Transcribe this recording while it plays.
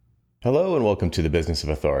Hello and welcome to the Business of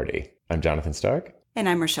Authority. I'm Jonathan Stark. And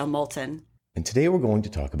I'm Rochelle Moulton. And today we're going to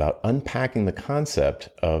talk about unpacking the concept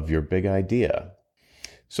of your big idea.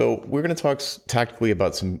 So we're going to talk tactically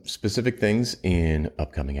about some specific things in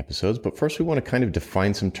upcoming episodes, but first we want to kind of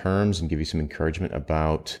define some terms and give you some encouragement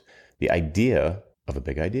about the idea of a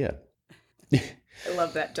big idea. I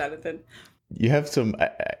love that, Jonathan. You have some,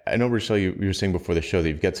 I know, Rochelle, you were saying before the show that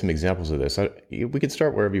you've got some examples of this. We could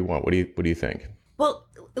start wherever you want. What do you think? Well,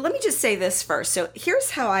 let me just say this first. So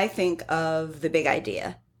here's how I think of the big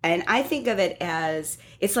idea. And I think of it as,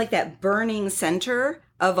 it's like that burning center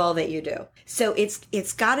of all that you do. So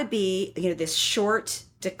it's got to be, this short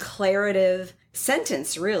declarative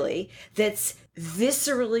sentence really that's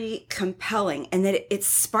viscerally compelling, and that it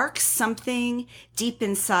sparks something deep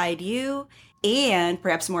inside you and,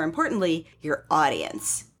 perhaps more importantly, your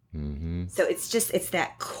audience. Mm-hmm. So it's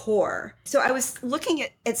that core. So I was looking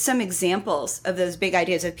at some examples of those big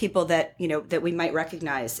ideas of people that, that we might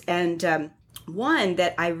recognize. And one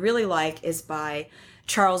that I really like is by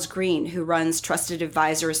Charles Green, who runs Trusted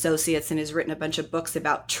Advisor Associates and has written a bunch of books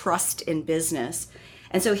about trust in business.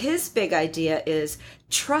 And so his big idea is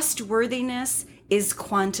trustworthiness is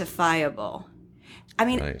quantifiable. I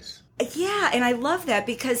mean, nice. Yeah, and I love that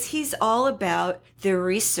because he's all about the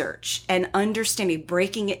research and understanding,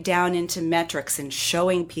 breaking it down into metrics and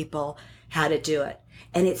showing people how to do it.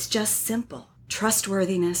 And it's just simple.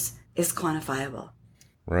 Trustworthiness is quantifiable.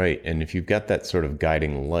 Right. And if you've got that sort of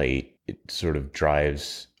guiding light, it sort of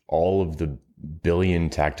drives all of the billion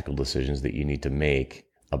tactical decisions that you need to make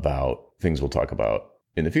about things we'll talk about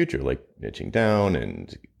in the future, like niching down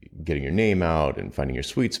and getting your name out and finding your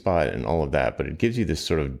sweet spot and all of that. But it gives you this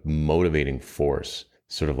sort of motivating force,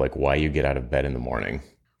 sort of like why you get out of bed in the morning.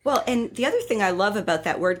 Well, and the other thing I love about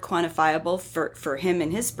that word quantifiable for him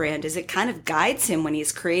and his brand is it kind of guides him when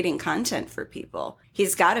he's creating content for people.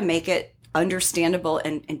 He's got to make it understandable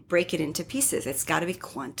and break it into pieces. It's got to be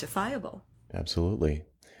quantifiable. Absolutely.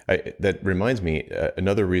 That reminds me,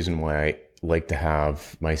 another reason why I like to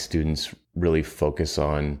have my students really focus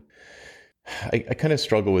on, I kind of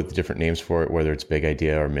struggle with different names for it, whether it's big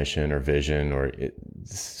idea or mission or vision or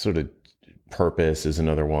sort of purpose is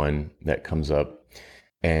another one that comes up.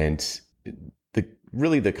 And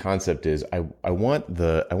the concept is I want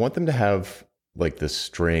them to have like the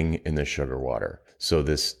string in the sugar water. So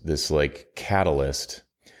this like catalyst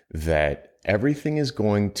that everything is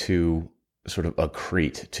going to sort of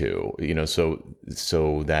accrete to,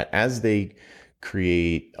 so that as they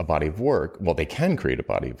create a body of work, well, they can create a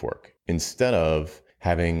body of work instead of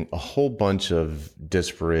having a whole bunch of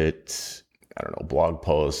disparate, blog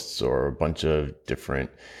posts or a bunch of different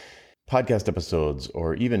podcast episodes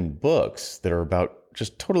or even books that are about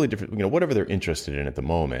just totally different, whatever they're interested in at the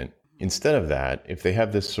moment. Instead of that, if they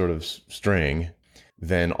have this sort of string,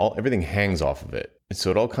 then everything hangs off of it. So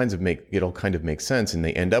it all kind of makes sense, and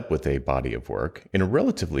they end up with a body of work in a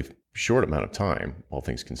relatively short amount of time, all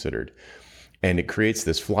things considered. And it creates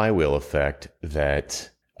this flywheel effect that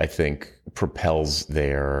I think propels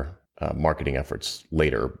their marketing efforts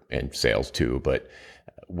later and sales too. But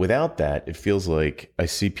without that, it feels like I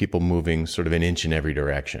see people moving sort of an inch in every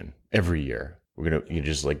direction every year. You're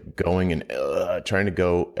just like going and trying to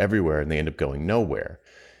go everywhere, and they end up going nowhere.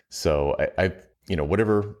 So I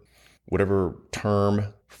whatever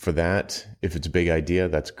term for that, if it's a big idea,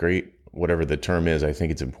 that's great. Whatever the term is, I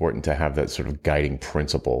think it's important to have that sort of guiding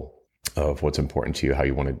principle of what's important to you, how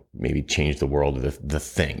you want to maybe change the world, the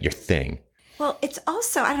thing, your thing. Well, it's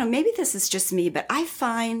also, I don't know, maybe this is just me, but I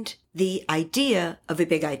find the idea of a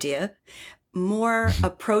big idea more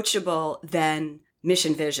approachable than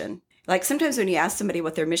mission vision. Like sometimes when you ask somebody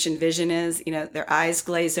what their mission vision is, their eyes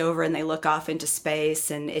glaze over and they look off into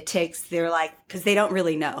space, and they're like, because they don't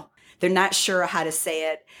really know. They're not sure how to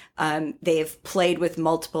say it. They've played with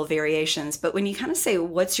multiple variations. But when you kind of say,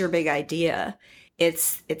 what's your big idea?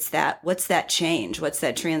 It's that, what's that change? What's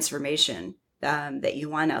that transformation that you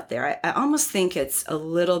want out there? I almost think it's a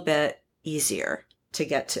little bit easier to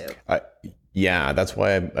get to. Yeah, that's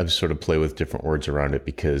why I sort of play with different words around it,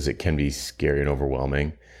 because it can be scary and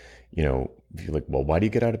overwhelming. If you're like, well, why do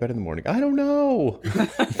you get out of bed in the morning? I don't know.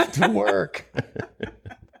 To work.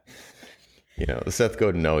 Seth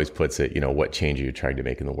Godin always puts it, what change are you trying to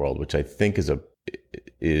make in the world, which I think is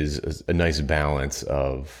a nice balance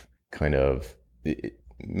of kind of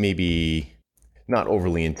maybe not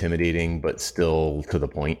overly intimidating, but still to the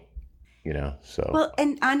point, so. Well,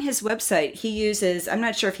 and on his website, he uses, I'm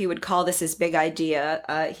not sure if he would call this his big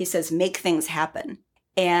idea. He says, make things happen.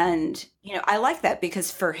 And, I like that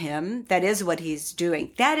because for him, that is what he's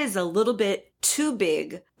doing. That is a little bit too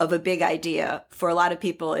big of a big idea for a lot of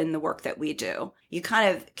people in the work that we do. You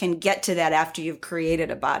kind of can get to that after you've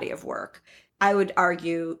created a body of work. I would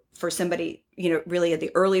argue for somebody, really at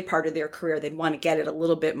the early part of their career, they'd want to get it a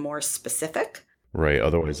little bit more specific. Right.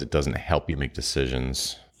 Otherwise, it doesn't help you make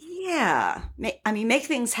decisions. Yeah. Make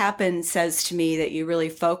things happen says to me that you really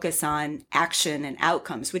focus on action and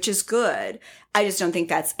outcomes, which is good. I just don't think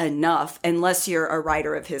that's enough unless you're a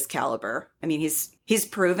writer of his caliber. He's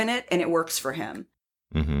proven it and it works for him.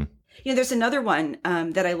 Mm-hmm. There's another one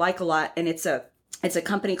that I like a lot, and it's a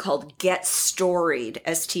company called Get Storied,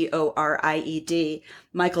 STORIED,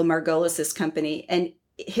 Michael Margolis' company. And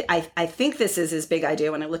I think this is his big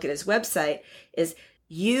idea when I look at his website, is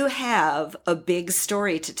you have a big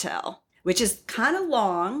story to tell, which is kind of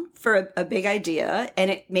long for a big idea.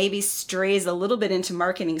 And it maybe strays a little bit into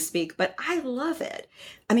marketing speak, but I love it.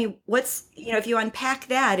 If you unpack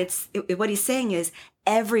that, what he's saying is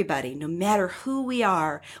everybody, no matter who we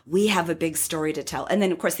are, we have a big story to tell. And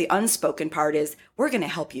then of course the unspoken part is we're going to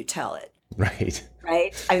help you tell it. Right.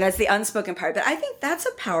 Right. That's the unspoken part, but I think that's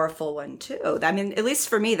a powerful one too. At least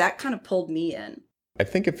for me, that kind of pulled me in. I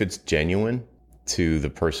think if it's genuine to the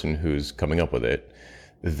person who's coming up with it,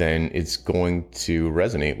 then it's going to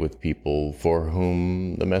resonate with people for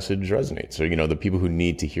whom the message resonates. So, the people who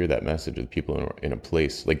need to hear that message, or the people in a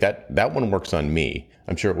place like that, that one works on me.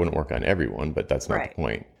 I'm sure it wouldn't work on everyone, but that's not right. The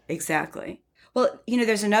point. Exactly. Well,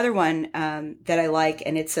 there's another one that I like,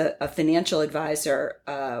 and it's a financial advisor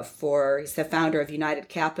he's the founder of United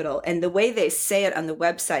Capital. And the way they say it on the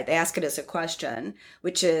website, they ask it as a question,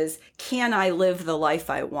 which is, can I live the life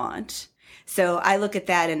I want? So I look at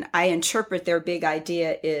that and I interpret their big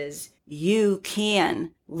idea is you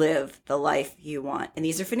can live the life you want. And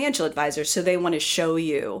these are financial advisors, so they want to show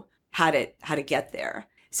you how to get there.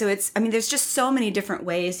 So there's just so many different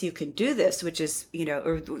ways you can do this, which is,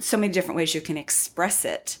 or so many different ways you can express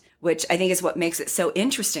it, which I think is what makes it so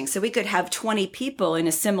interesting. So we could have 20 people in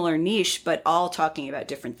a similar niche, but all talking about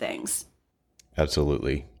different things.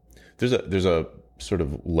 Absolutely. There's a sort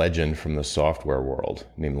of legend from the software world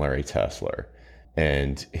named Larry Tesler.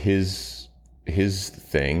 And his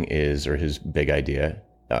thing is, or his big idea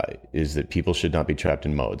is that people should not be trapped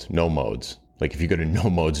in modes, no modes. Like if you go to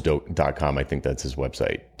nomodes.com, I think that's his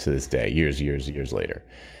website to this day, years later.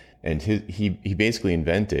 And he basically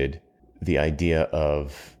invented the idea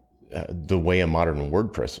of the way a modern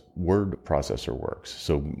word processor works.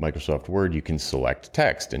 So Microsoft Word, you can select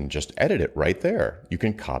text and just edit it right there. You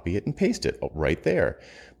can copy it and paste it right there.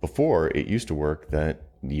 Before, it used to work that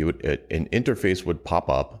an interface would pop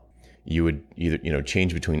up. You would either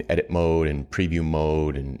change between edit mode and preview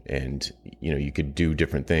mode, and you could do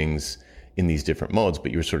different things in these different modes, but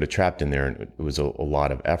you were sort of trapped in there, and it was a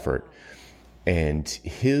lot of effort. And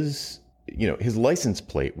his license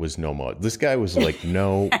plate was no mode. This guy was like,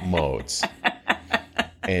 no modes.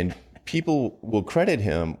 And people will credit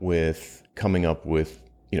him with coming up with,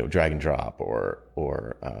 drag and drop or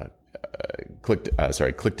click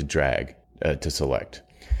to drag to select.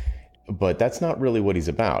 But that's not really what he's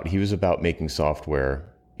about. He was about making software,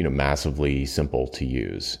 massively simple to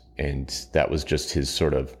use. And that was just his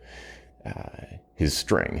sort of, his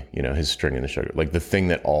string in the sugar, like the thing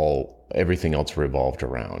that everything else revolved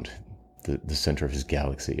around. The center of his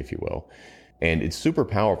galaxy, if you will. And it's super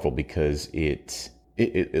powerful because it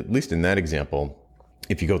at least in that example,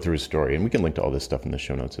 if you go through his story, and we can link to all this stuff in the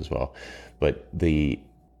show notes as well, but the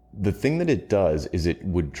thing that it does is it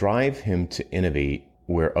would drive him to innovate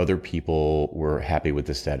where other people were happy with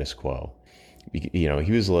the status quo. He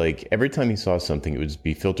was like, every time he saw something, it would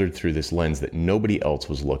be filtered through this lens that nobody else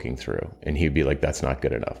was looking through. And he'd be like, that's not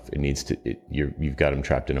good enough. You've got him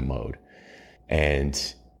trapped in a mode.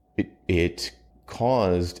 And it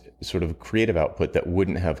caused sort of creative output that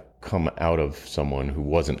wouldn't have come out of someone who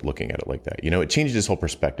wasn't looking at it like that. It changed his whole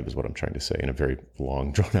perspective is what I'm trying to say in a very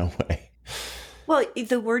long, drawn out way. Well,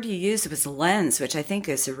 the word you used was lens, which I think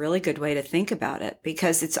is a really good way to think about it,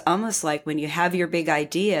 because it's almost like when you have your big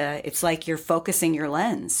idea, it's like you're focusing your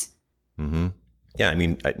lens. Mm-hmm. Yeah,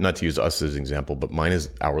 not to use us as an example, but mine is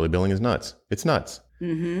hourly billing is nuts. It's nuts.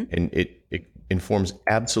 Mm-hmm. And it informs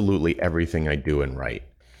absolutely everything I do and write.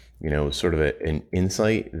 Sort of an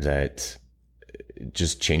insight that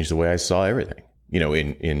just changed the way I saw everything,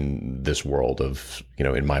 in this world of,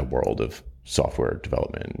 in my world of software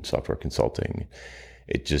development and software consulting.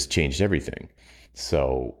 It just changed everything.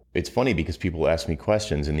 So it's funny because people ask me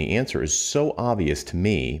questions and the answer is so obvious to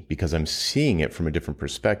me because I'm seeing it from a different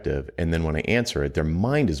perspective. And then when I answer it, their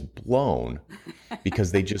mind is blown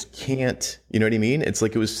because they just can't, you know what I mean? It's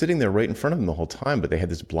like it was sitting there right in front of them the whole time, but they had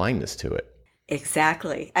this blindness to it.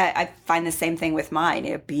 Exactly. I find the same thing with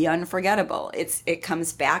mine. Be unforgettable. It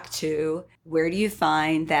comes back to where do you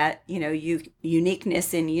find that,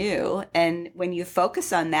 uniqueness in you? And when you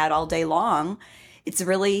focus on that all day long, it's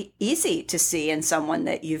really easy to see in someone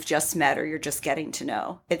that you've just met or you're just getting to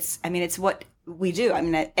know. It's what we do. I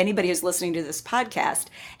mean, anybody who's listening to this podcast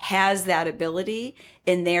has that ability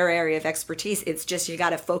in their area of expertise. It's just you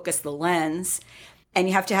got to focus the lens. And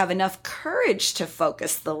you have to have enough courage to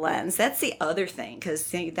focus the lens. That's the other thing, because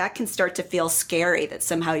that can start to feel scary that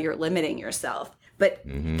somehow you're limiting yourself. But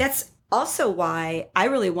that's also why I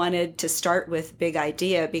really wanted to start with Big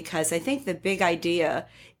Idea, because I think the big idea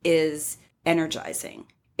is energizing.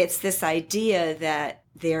 It's this idea that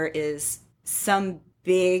there is some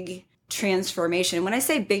big transformation. When I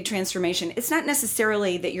say big transformation, it's not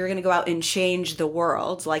necessarily that you're going to go out and change the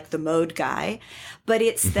world like the mode guy, but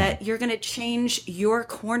it's that you're going to change your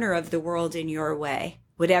corner of the world in your way,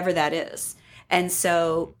 whatever that is. And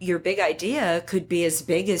so your big idea could be as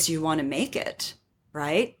big as you want to make it,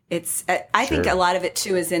 right? I think a lot of it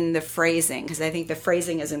too is in the phrasing, because I think the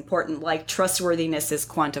phrasing is important. Like trustworthiness is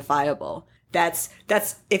quantifiable.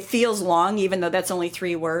 It feels long, even though that's only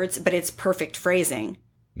 3 words, but it's perfect phrasing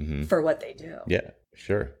for what they do. Yeah,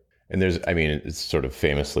 sure. And it's sort of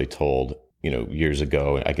famously told, years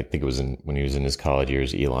ago, I could think it was when he was in his college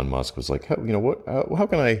years, Elon Musk was like, how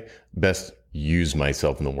can I best use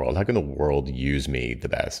myself in the world? How can the world use me the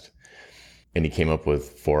best? And he came up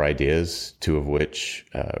with 4 ideas,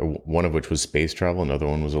 one of which was space travel, another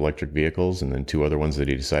one was electric vehicles, and then 2 other ones that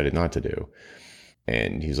he decided not to do.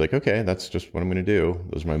 And he's like, okay, that's just what I'm going to do.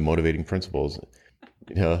 Those are my motivating principles.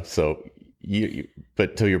 So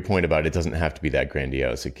but to your point about it doesn't have to be that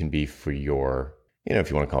grandiose. It can be for your, if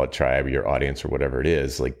you want to call it tribe or your audience or whatever it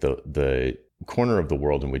is, like the corner of the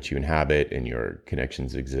world in which you inhabit and your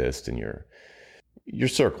connections exist and your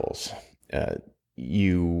circles. I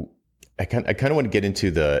kind of want to get into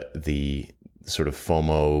the sort of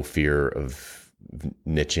FOMO, fear of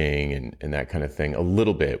niching and that kind of thing a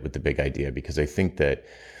little bit with the big idea, because I think that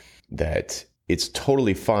it's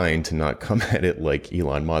totally fine to not come at it like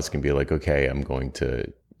Elon Musk and be like, okay, I'm going to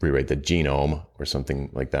rewrite the genome or something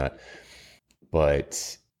like that.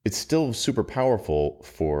 But it's still super powerful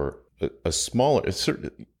for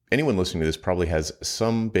anyone listening to this probably has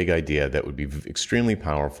some big idea that would be extremely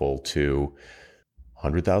powerful to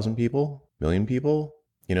 100,000 people, million people.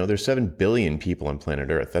 There's 7 billion people on planet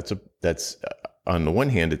Earth. That's on the one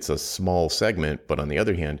hand, it's a small segment, but on the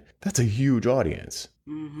other hand, that's a huge audience.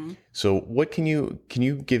 Mm-hmm. So what can you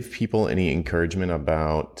give people any encouragement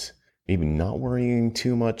about maybe not worrying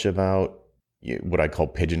too much about what I call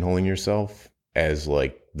pigeonholing yourself as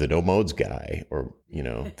like the no modes guy or,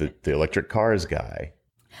 the electric cars guy?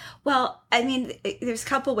 Well, there's a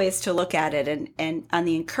couple ways to look at it. And on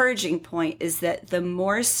the encouraging point is that the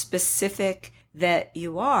more specific that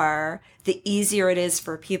you are, the easier it is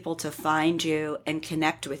for people to find you and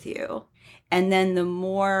connect with you. And then the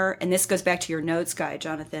more, and this goes back to your notes guy,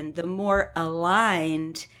 Jonathan, the more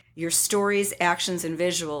aligned your stories, actions, and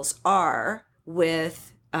visuals are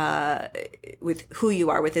with who you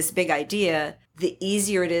are, with this big idea, the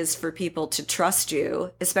easier it is for people to trust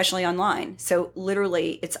you, especially online. So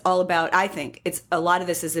literally, it's all about, I think, a lot of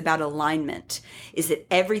this is about alignment, is that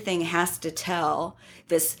everything has to tell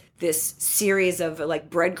this series of like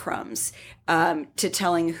breadcrumbs to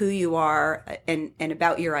telling who you are and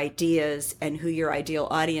about your ideas and who your ideal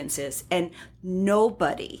audience is. And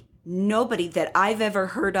nobody that I've ever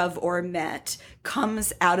heard of or met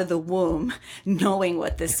comes out of the womb knowing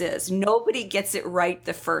what this is. Nobody gets it right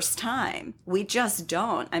the first time. We just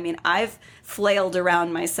don't. I've flailed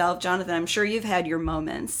around myself. Jonathan, I'm sure you've had your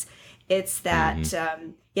moments. It's that,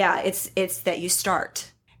 it's that you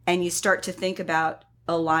start to think about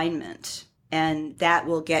alignment, and that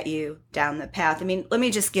will get you down the path. Let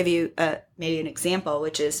me just give you maybe an example,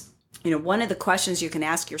 which is, one of the questions you can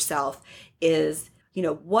ask yourself is,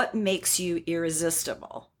 what makes you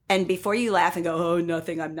irresistible? And before you laugh and go, oh,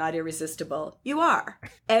 nothing, I'm not irresistible, you are.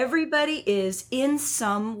 Everybody is in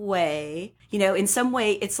some way,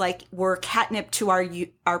 it's like we're catnip to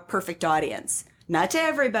our perfect audience. Not to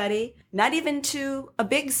everybody, not even to a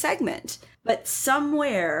big segment, but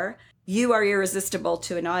somewhere you are irresistible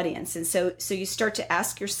to an audience. And so you start to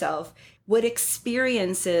ask yourself, what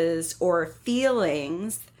experiences or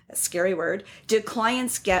feelings, a scary word, do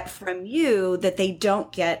clients get from you that they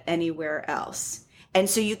don't get anywhere else? And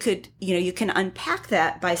so you can unpack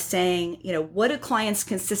that by saying, what do clients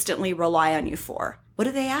consistently rely on you for? What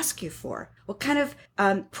do they ask you for? What kind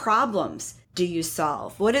of problems do you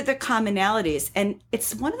solve? What are the commonalities? And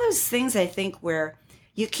it's one of those things, I think, where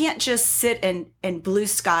You can't just sit and blue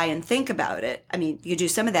sky and think about it. I mean, you do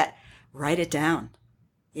some of that, write it down.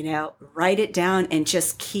 Write it down and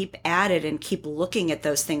just keep at it and keep looking at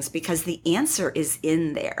those things because the answer is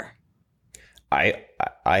in there. I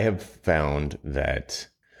have found that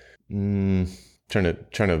trying to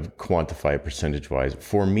quantify percentage wise,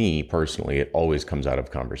 for me personally, it always comes out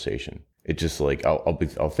of conversation. It just like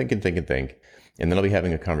I'll think and think and think, and then I'll be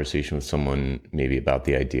having a conversation with someone maybe about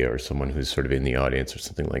the idea or someone who's sort of in the audience or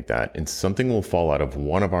something like that, and something will fall out of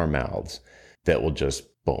one of our mouths that will just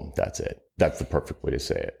boom, that's it. That's the perfect way to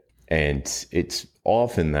say it. And it's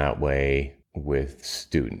often that way with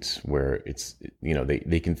students where it's,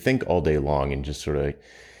 they can think all day long and just sort of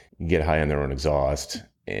get high on their own exhaust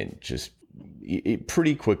and just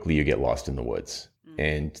pretty quickly you get lost in the woods.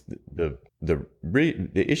 And the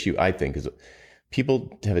issue I think is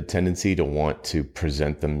people have a tendency to want to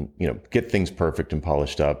present them, get things perfect and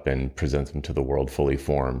polished up and present them to the world fully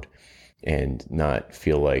formed and not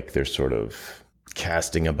feel like they're sort of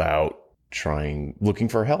casting about looking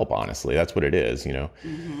for help. Honestly, that's what it is,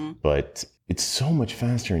 Mm-hmm. But it's so much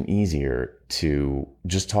faster and easier to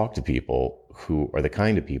just talk to people who are the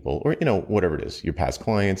kind of people, or, whatever it is, your past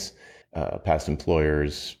clients, past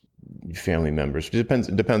employers, family members. It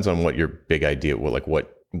depends on what your big idea,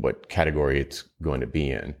 what category it's going to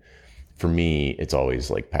be in. For me, it's always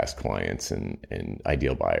like past clients and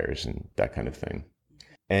ideal buyers and that kind of thing.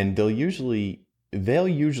 And they'll usually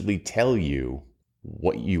tell you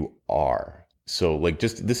what you are. So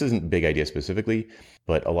this isn't big idea specifically,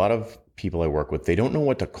 but a lot of people I work with, they don't know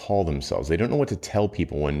what to call themselves. They don't know what to tell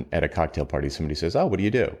people when at a cocktail party, somebody says, "Oh, what do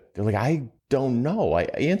you do?" They're like, "I don't know. I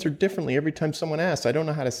answer differently every time someone asks. I don't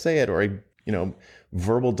know how to say it," or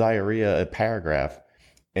verbal diarrhea a paragraph.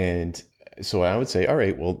 And so I would say, all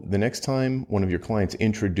right, well, the next time one of your clients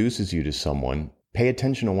introduces you to someone, pay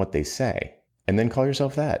attention to what they say and then call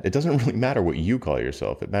yourself that. It doesn't really matter what you call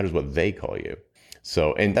yourself. It matters what they call you.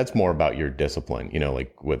 So, and that's more about your discipline,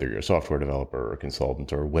 like whether you're a software developer or a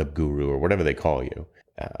consultant or a web guru or whatever they call you.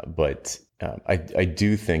 But I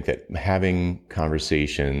do think that having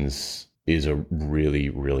conversations is a really,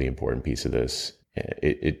 really important piece of this.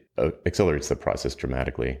 It accelerates the process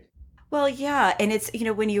dramatically. Well, yeah. And it's,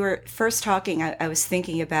 when you were first talking, I was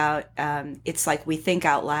thinking about, it's like we think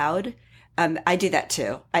out loud. I do that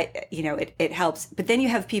too. It helps. But then you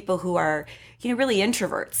have people who are, really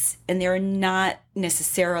introverts and they're not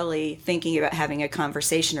necessarily thinking about having a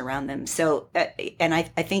conversation around them. So, and I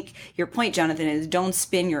think your point, Jonathan, is don't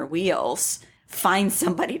spin your wheels. Find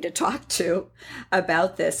somebody to talk to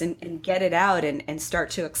about this and get it out and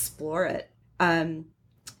start to explore it.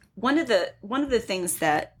 One of the things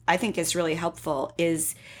that I think is really helpful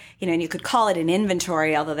is, and you could call it an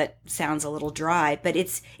inventory, although that sounds a little dry, but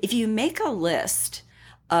it's if you make a list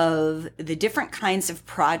of the different kinds of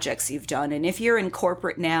projects you've done. And if you're in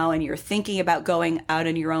corporate now and you're thinking about going out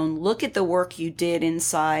on your own, look at the work you did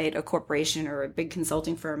inside a corporation or a big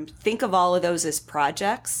consulting firm. Think of all of those as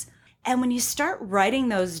projects. And when you start writing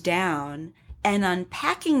those down and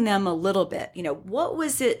unpacking them a little bit, what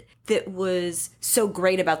was it that was so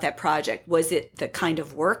great about that project? Was it the kind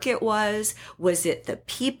of work it was? Was it the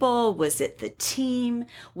people? Was it the team?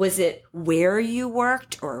 Was it where you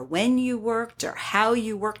worked or when you worked or how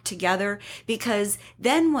you worked together? Because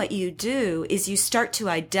then what you do is you start to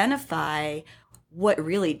identify what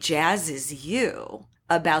really jazzes you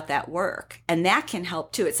about that work. And that can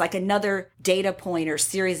help too. It's like another data point or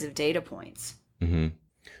series of data points. Mm-hmm.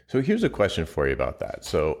 So here's a question for you about that.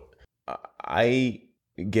 So I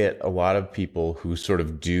get a lot of people who sort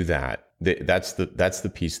of do that. That's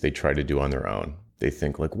the piece they try to do on their own. They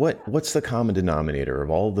think like, what's the common denominator of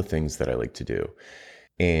all the things that I like to do?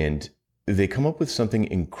 And they come up with something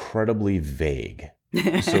incredibly vague.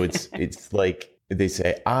 So it's like they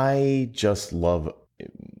say, I just love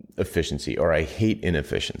efficiency or I hate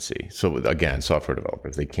inefficiency. So again, software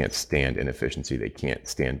developers, they can't stand inefficiency. They can't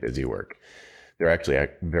stand busy work. They're actually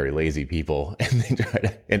very lazy people, and they try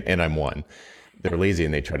to, and I'm one. They're lazy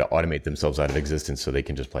and they try to automate themselves out of existence so they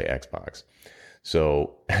can just play Xbox.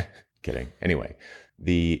 So, kidding. Anyway,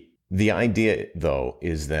 the idea though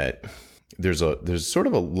is that there's sort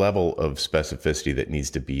of a level of specificity that needs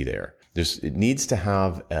to be there. It needs to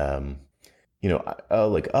have,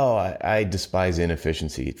 I despise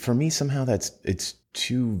inefficiency. For me, somehow it's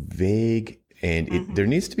too vague, and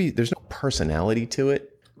there's no personality to it.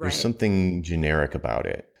 There's something generic about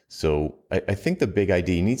it. So I think the big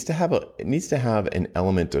idea needs to have an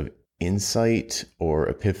element of insight or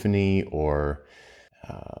epiphany or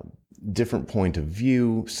different point of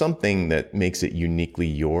view, something that makes it uniquely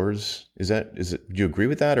yours. Is it, do you agree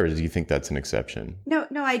with that, or do you think that's an exception? No,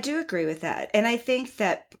 I do agree with that. And I think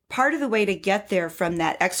that part of the way to get there from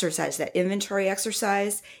that exercise, that inventory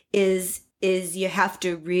exercise, is you have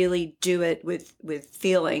to really do it with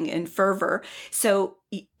feeling and fervor. So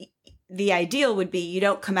the ideal would be you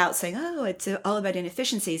don't come out saying, oh, it's all about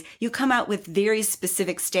inefficiencies. You come out with very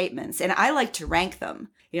specific statements. And I like to rank them,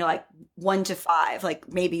 like 1 to 5.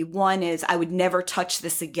 Like maybe 1 is, I would never touch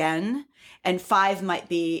this again. And 5 might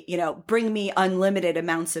be, bring me unlimited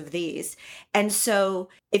amounts of these. And so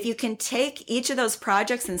if you can take each of those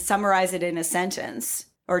projects and summarize it in a sentence,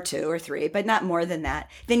 or 2 or 3, but not more than that,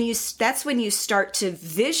 then that's when you start to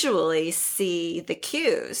visually see the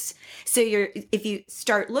cues. So if you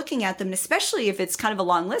start looking at them, and especially if it's kind of a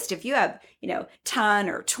long list, if you have, 10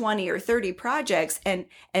 or 20 or 30 projects and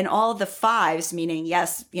all the 5s, meaning,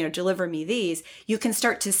 yes, deliver me these, you can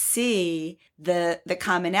start to see the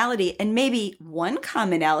commonality. And maybe one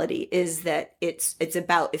commonality is that it's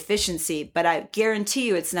about efficiency, but I guarantee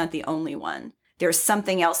you it's not the only one. There's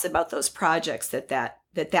something else about those projects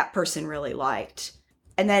that person really liked.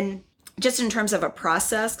 And then just in terms of a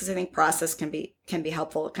process, because I think process can be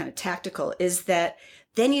helpful, kind of tactical, is that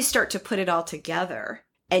then you start to put it all together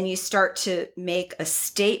and you start to make a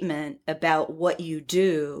statement about what you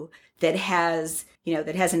do that has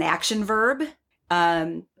an action verb.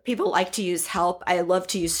 People like to use help. I love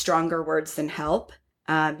to use stronger words than help.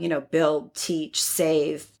 Build, teach,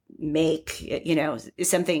 save, make,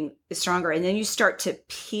 something stronger. And then you start to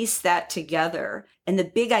piece that together. And the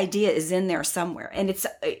big idea is in there somewhere. And it's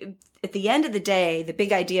at the end of the day, the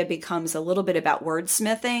big idea becomes a little bit about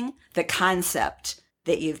wordsmithing, the concept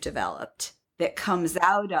that you've developed that comes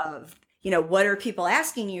out of, what are people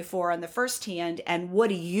asking you for on the first hand, and what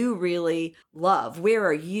do you really love? Where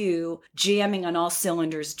are you jamming on all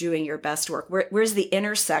cylinders, doing your best work? Where's the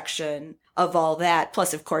intersection of all that?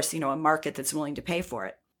 Plus, of course, a market that's willing to pay for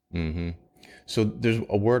it. Mm-hmm. So there's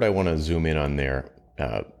a word I want to zoom in on there,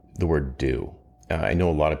 the word do. I know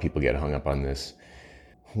a lot of people get hung up on this.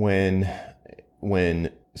 When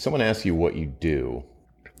someone asks you what you do,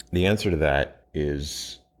 the answer to that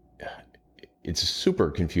is, it's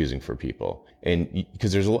super confusing for people. And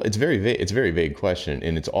because it's a very vague question,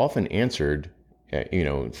 and it's often answered,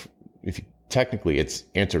 technically it's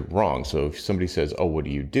answered wrong. So if somebody says, oh, what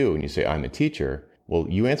do you do? And you say, I'm a teacher. Well,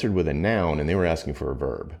 you answered with a noun and they were asking for a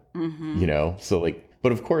verb, So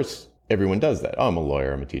but of course everyone does that. Oh, I'm a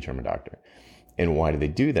lawyer, I'm a teacher, I'm a doctor. And why do they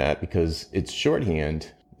do that? Because it's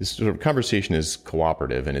shorthand. This sort of conversation is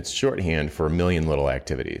cooperative, and it's shorthand for a million little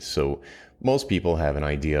activities. So most people have an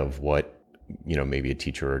idea of what, maybe a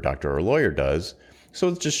teacher or a doctor or a lawyer does. So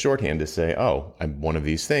it's just shorthand to say, oh, I'm one of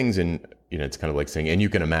these things. And, it's kind of like saying, and you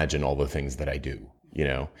can imagine all the things that I do,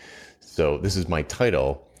 So this is my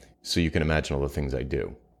title. So you can imagine all the things I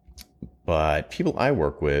do. But people I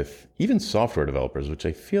work with, even software developers, which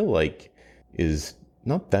I feel like is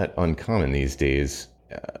not that uncommon these days,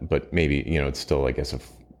 but maybe, it's still, I guess,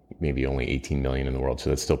 maybe only 18 million in the world. So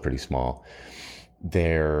that's still pretty small.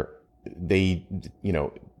 They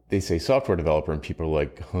say software developer, and people are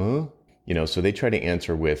like, huh? So they try to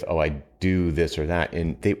answer with, oh, I do this or that.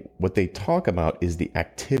 And what they talk about is the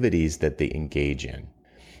activities that they engage in.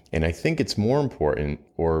 And I think it's more important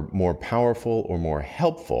or more powerful or more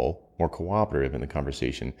helpful, more cooperative in the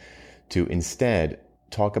conversation to instead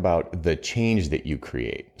talk about the change that you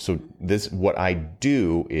create. So what I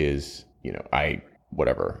do is,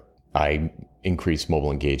 I increase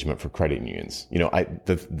mobile engagement for credit unions.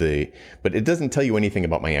 But it doesn't tell you anything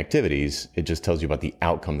about my activities. It just tells you about the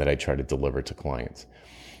outcome that I try to deliver to clients.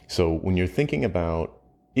 So when you're thinking about,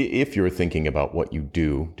 if you're thinking about what you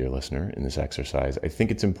do, dear listener, in this exercise, I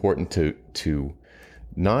think it's important to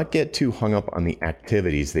not get too hung up on the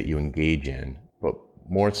activities that you engage in, but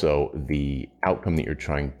more so the outcome that you're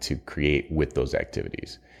trying to create with those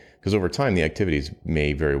activities. Because over time, the activities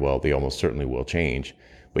they almost certainly will change,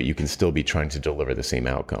 but you can still be trying to deliver the same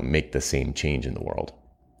outcome, make the same change in the world.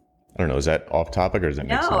 I don't know, is that off topic or does that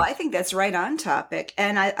make sense? No, I think that's right on topic.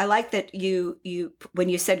 And I like that you when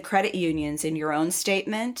you said credit unions in your own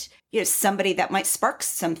statement, somebody that might spark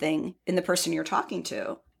something in the person you're talking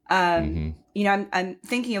to. I'm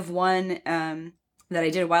thinking of one that I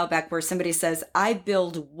did a while back where somebody says, I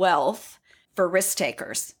build wealth for risk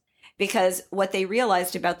takers. because what they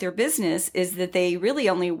realized about their business is that they really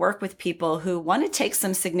only work with people who want to take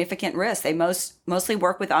some significant risks. They mostly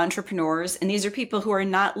work with entrepreneurs, and these are people who are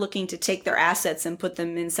not looking to take their assets and put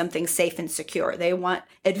them in something safe and secure. They want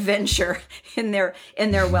adventure in their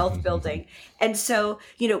wealth building. And so,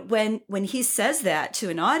 when he says that to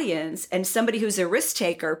an audience and somebody who's a risk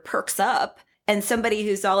taker perks up, and somebody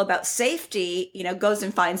who's all about safety, goes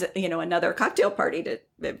and finds, another cocktail party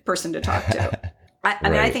person to talk to.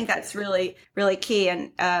 I mean, I think that's really, really key.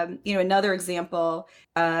 And, another example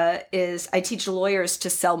is I teach lawyers to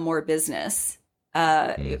sell more business.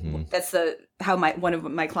 That's how one of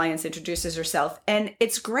my clients introduces herself. And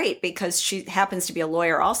it's great because she happens to be a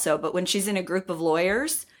lawyer also. But when she's in a group of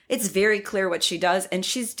lawyers, it's very clear what she does. And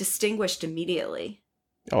she's distinguished immediately.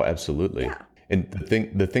 Oh, absolutely. Yeah. And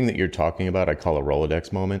the thing that you're talking about, I call a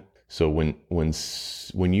Rolodex moment. So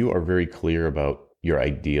when you are very clear about your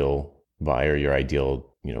ideal buyer, your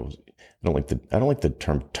ideal, I don't like the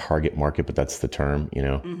term target market, but that's the term,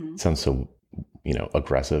 It sounds so,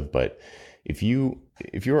 aggressive. But if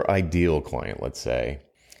your ideal client, let's say,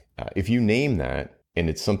 if you name that and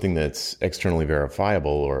it's something that's externally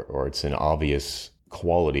verifiable or it's an obvious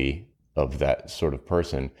quality of that sort of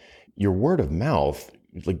person, your word of mouth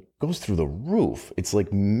goes through the roof. It's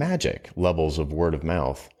like magic levels of word of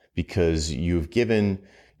mouth because you've given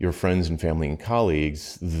your friends and family and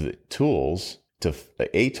colleagues the tools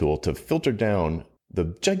a tool to filter down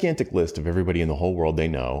the gigantic list of everybody in the whole world they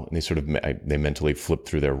know. And they mentally flip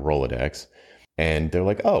through their Rolodex and they're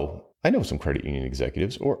like, oh, I know some credit union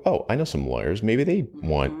executives, or, oh, I know some lawyers. Maybe they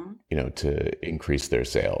want, to increase their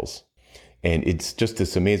sales. And it's just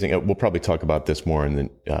this amazing, we'll probably talk about this more in the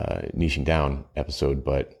niching down episode,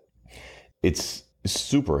 but it's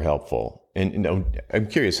super helpful. And I'm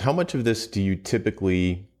curious, how much of this do you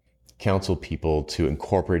typically counsel people to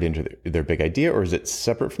incorporate into their big idea, or is it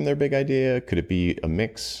separate from their big idea? Could it be a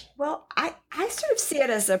mix? Well, I sort of see it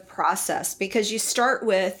as a process because you start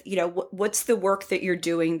with, what's the work that you're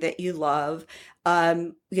doing that you love?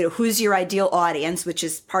 Who's your ideal audience, which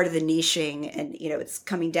is part of the niching, and, it's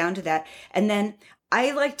coming down to that. And then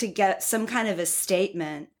I like to get some kind of a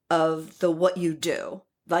statement of what you do,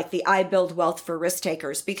 like the I build wealth for risk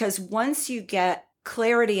takers, because once you get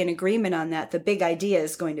clarity and agreement on that, the big idea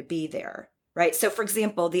is going to be there, right? So for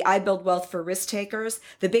example, the I build wealth for risk takers,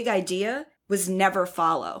 the big idea was never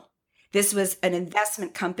follow. This was an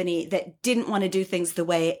investment company that didn't want to do things the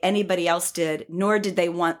way anybody else did, nor did they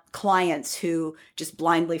want clients who just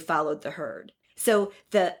blindly followed the herd. So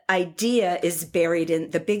the big idea is buried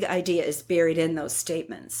in those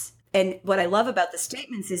statements. And what I love about the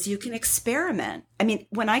statements is you can experiment. I mean,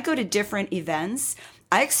 when I go to different events,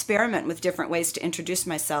 I experiment with different ways to introduce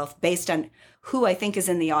myself based on who I think is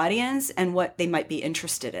in the audience and what they might be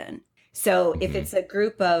interested in. So if it's a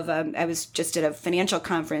group of, I was just at a financial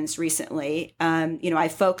conference recently, I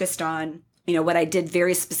focused on, what I did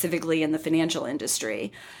very specifically in the financial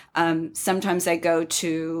industry. Sometimes I go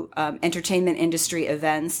to entertainment industry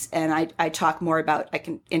events and I talk more about, I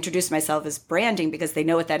can introduce myself as branding because they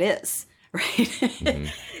know what that is.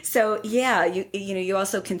 Right. So yeah, you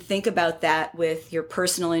also can think about that with your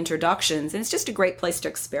personal introductions, and it's just a great place to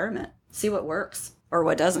experiment, see what works or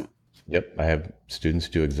what doesn't. Yep. I have students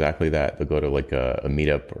do exactly that. They'll go to like a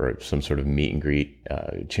meetup or some sort of meet and greet,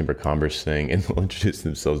 chamber of commerce thing, and they'll introduce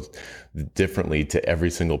themselves differently to every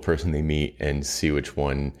single person they meet and see which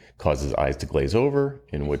one causes eyes to glaze over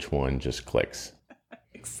and which one just clicks.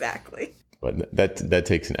 Exactly. But that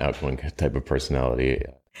takes an outgoing type of personality.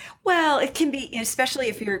 Well, it can be, especially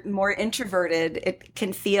if you're more introverted, it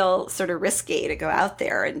can feel sort of risky to go out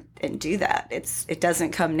there and do that. It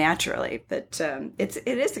doesn't come naturally, but it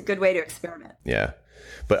is a good way to experiment. Yeah.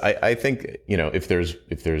 But I think, if there's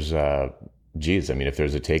if there's a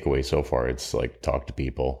takeaway so far, it's like talk to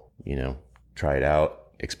people, try it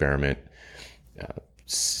out, experiment,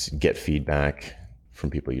 get feedback from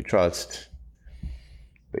people you trust.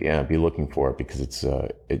 But yeah, be looking for it because it's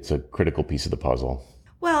a critical piece of the puzzle.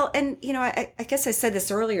 Well, and, I guess I said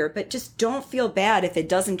this earlier, but just don't feel bad if it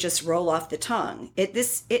doesn't just roll off the tongue.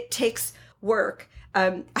 It takes work.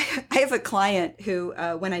 I have a client who,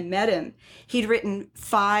 when I met him, he'd written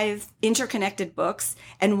 5 interconnected books,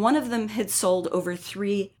 and one of them had sold over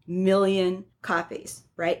 3 million copies,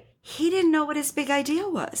 right? He didn't know what his big idea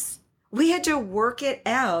was. We had to work it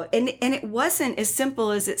out. And it wasn't as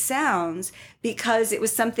simple as it sounds because it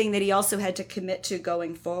was something that he also had to commit to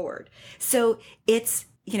going forward. So it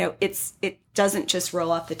doesn't just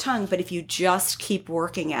roll off the tongue, but if you just keep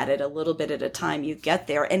working at it a little bit at a time, you get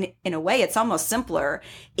there. And in a way, it's almost simpler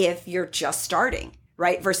if you're just starting,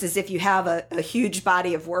 right? Versus if you have a huge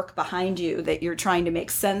body of work behind you that you're trying to make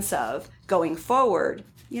sense of going forward,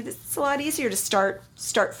 it's a lot easier to start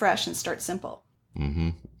fresh and start simple. Mm-hmm.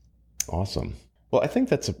 Awesome. Well, I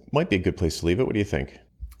think might be a good place to leave it. What do you think?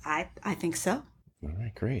 I think so. All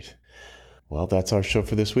right, great. Well, that's our show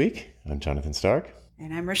for this week. I'm Jonathan Stark.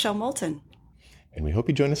 And I'm Rochelle Moulton. And we hope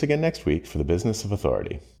you join us again next week for The Business of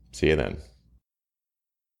Authority. See you then.